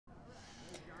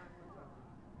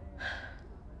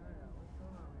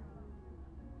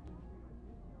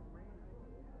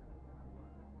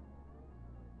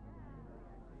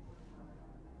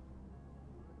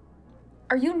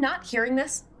Are you not hearing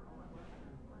this?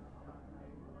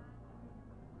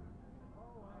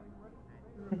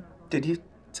 Did you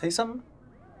say something?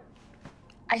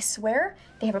 I swear,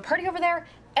 they have a party over there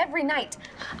every night.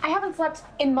 I haven't slept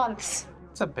in months.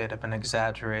 It's a bit of an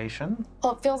exaggeration.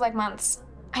 Well, it feels like months.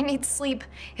 I need sleep.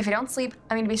 If I don't sleep,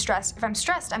 I'm gonna be stressed. If I'm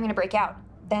stressed, I'm gonna break out.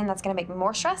 Then that's gonna make me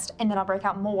more stressed, and then I'll break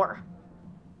out more.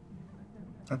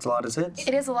 That's a lot of zits.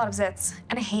 It is a lot of zits,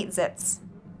 and I hate zits.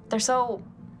 They're so...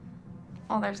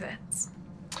 well, they're zits.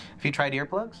 Have you tried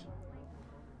earplugs?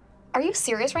 Are you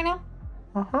serious right now?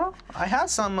 Uh-huh. I had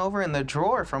some over in the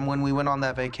drawer from when we went on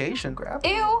that vacation. Grab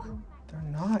them. Ew! They're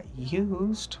not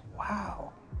used.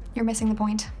 Wow. You're missing the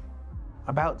point.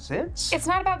 About zits? It's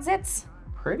not about zits.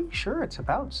 Pretty sure it's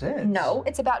about zits. No,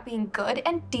 it's about being good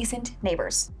and decent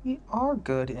neighbors. We are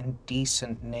good and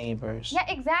decent neighbors. Yeah,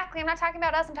 exactly. I'm not talking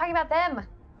about us, I'm talking about them.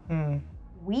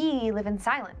 We live in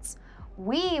silence.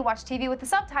 We watch TV with the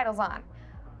subtitles on.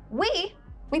 We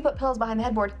put pillows behind the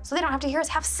headboard so they don't have to hear us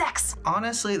have sex.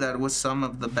 Honestly, that was some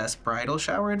of the best bridal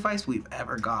shower advice we've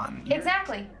ever gotten.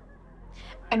 Exactly.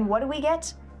 And what do we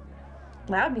get?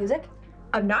 Loud music,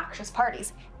 obnoxious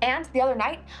parties, and the other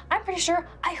night, I'm pretty sure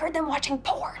I heard them watching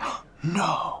porn.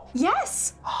 No.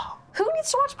 Yes! Who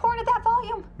needs to watch porn at that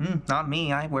volume? Not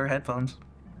me. I wear headphones.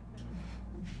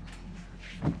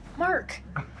 Mark.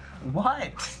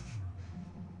 What?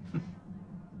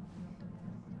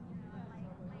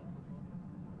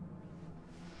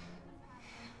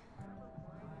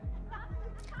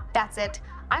 That's it.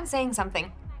 I'm saying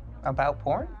something. About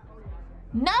porn?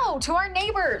 No, to our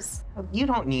neighbors. You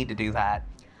don't need to do that.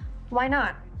 Why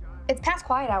not? It's past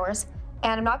quiet hours,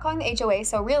 and I'm not calling the HOA,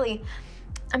 so really,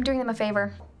 I'm doing them a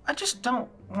favor. I just don't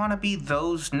want to be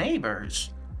those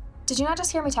neighbors. Did you not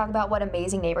just hear me talk about what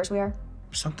amazing neighbors we are?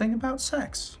 Something about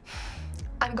sex.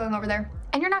 I'm going over there,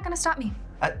 and you're not gonna stop me.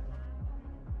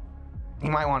 You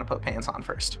might want to put pants on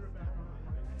first.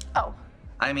 Oh.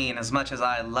 I mean, as much as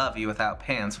I love you without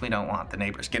pants, we don't want the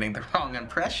neighbors getting the wrong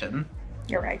impression.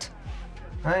 You're right.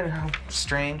 I know,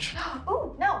 strange.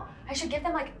 Ooh, no, I should give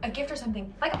them like a gift or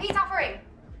something, like a peace offering.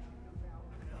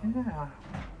 Yeah.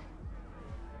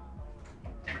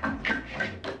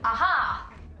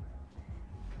 Aha!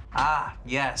 Ah,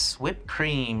 yes, whipped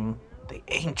cream, the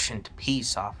ancient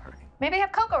peace offering. Maybe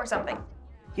have cocoa or something.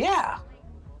 Yeah.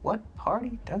 What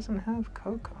party doesn't have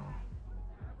cocoa?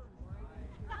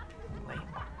 Wait.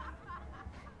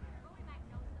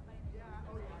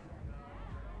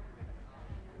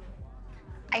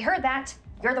 I heard that.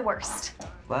 You're the worst.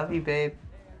 Love you, babe.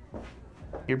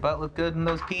 Your butt looked good in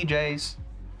those PJs.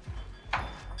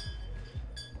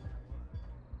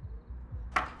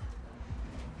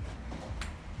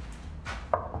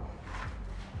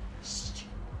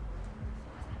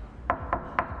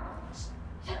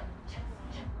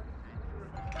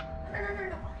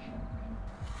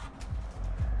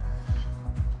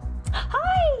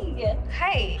 Hi!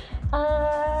 Hey. May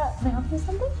I help you with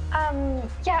something?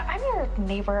 Yeah, I'm your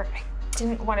neighbor. I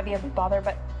didn't want to be a bother,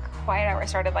 but quiet hour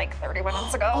started like 30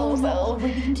 minutes ago, Oh, so. no,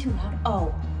 we're being too loud.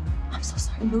 Oh, I'm so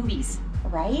sorry. Movies,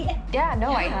 right? Yeah,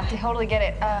 no, Yeah. I totally get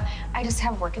it. I just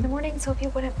have work in the morning, so if you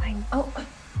wouldn't mind. Oh,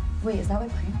 wait, is that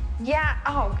whipped cream? Yeah,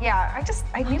 oh, yeah, I just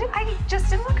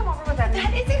didn't want to come over with that.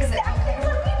 That is exactly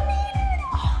what we needed.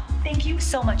 Oh, thank you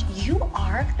so much. You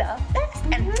are the best.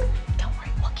 And don't worry,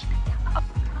 we'll keep it down. Oh,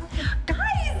 guys!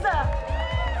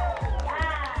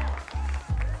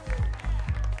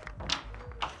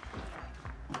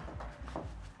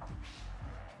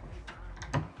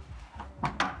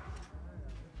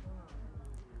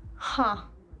 Huh.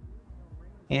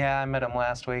 Yeah, I met him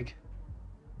last week.